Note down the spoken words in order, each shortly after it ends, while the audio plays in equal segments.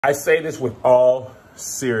I say this with all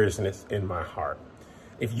seriousness in my heart.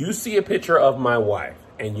 If you see a picture of my wife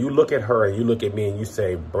and you look at her and you look at me and you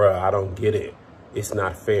say, bruh, I don't get it. It's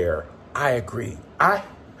not fair. I agree. I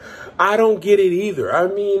don't get it either. I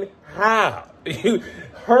mean, how?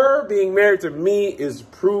 Her being married to me is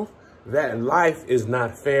proof that life is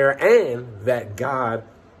not fair and that God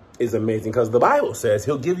is amazing, because the Bible says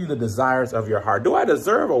he'll give you the desires of your heart. Do I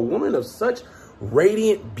deserve a woman of such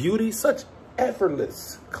radiant beauty, such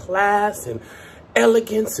effortless class and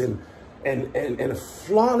elegance and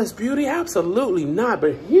flawless beauty? Absolutely not.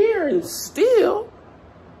 But here and still,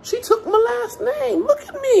 she took my last name. Look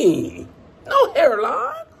at me. No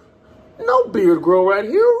hairline, no beard grow right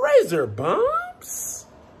here, razor bumps.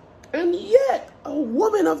 And yet, a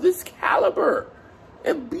woman of this caliber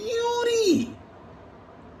and beauty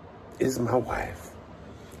is my wife.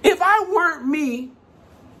 If I weren't me,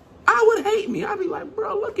 I would hate me. I'd be like,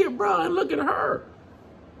 bro, look at bro and look at her.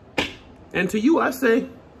 And to you, I say,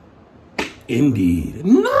 indeed.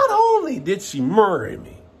 Not only did she marry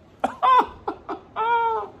me,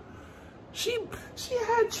 she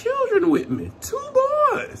had children with me, 2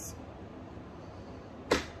 boys.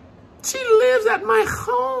 She lives at my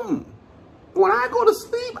home. When I go to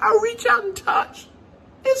sleep, I reach out and touch.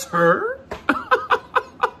 It's her.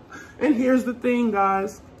 And here's the thing,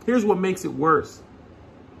 guys. Here's what makes it worse.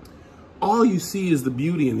 All you see is the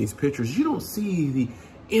beauty in these pictures. You don't see the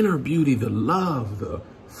inner beauty, the love, the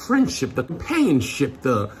friendship, the companionship,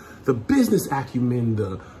 the business acumen,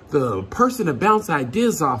 the person to bounce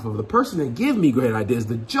ideas off of, the person that give me great ideas,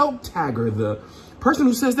 the joke tagger, the person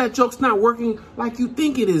who says that joke's not working like you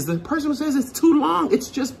think it is, the person who says it's too long, it's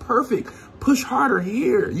just perfect. Push harder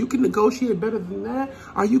here. You can negotiate better than that.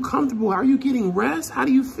 Are you comfortable? Are you getting rest? How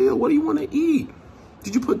do you feel? What do you want to eat?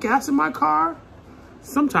 Did you put gas in my car?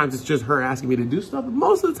 Sometimes it's just her asking me to do stuff, but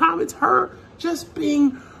most of the time it's her just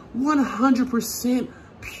being 100%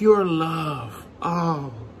 pure love.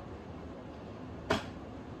 Oh,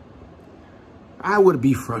 I would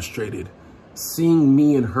be frustrated seeing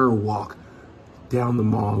me and her walk down the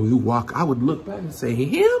mall. We walk, I would look back and say,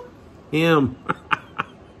 him.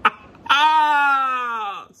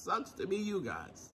 Sucks to be you guys.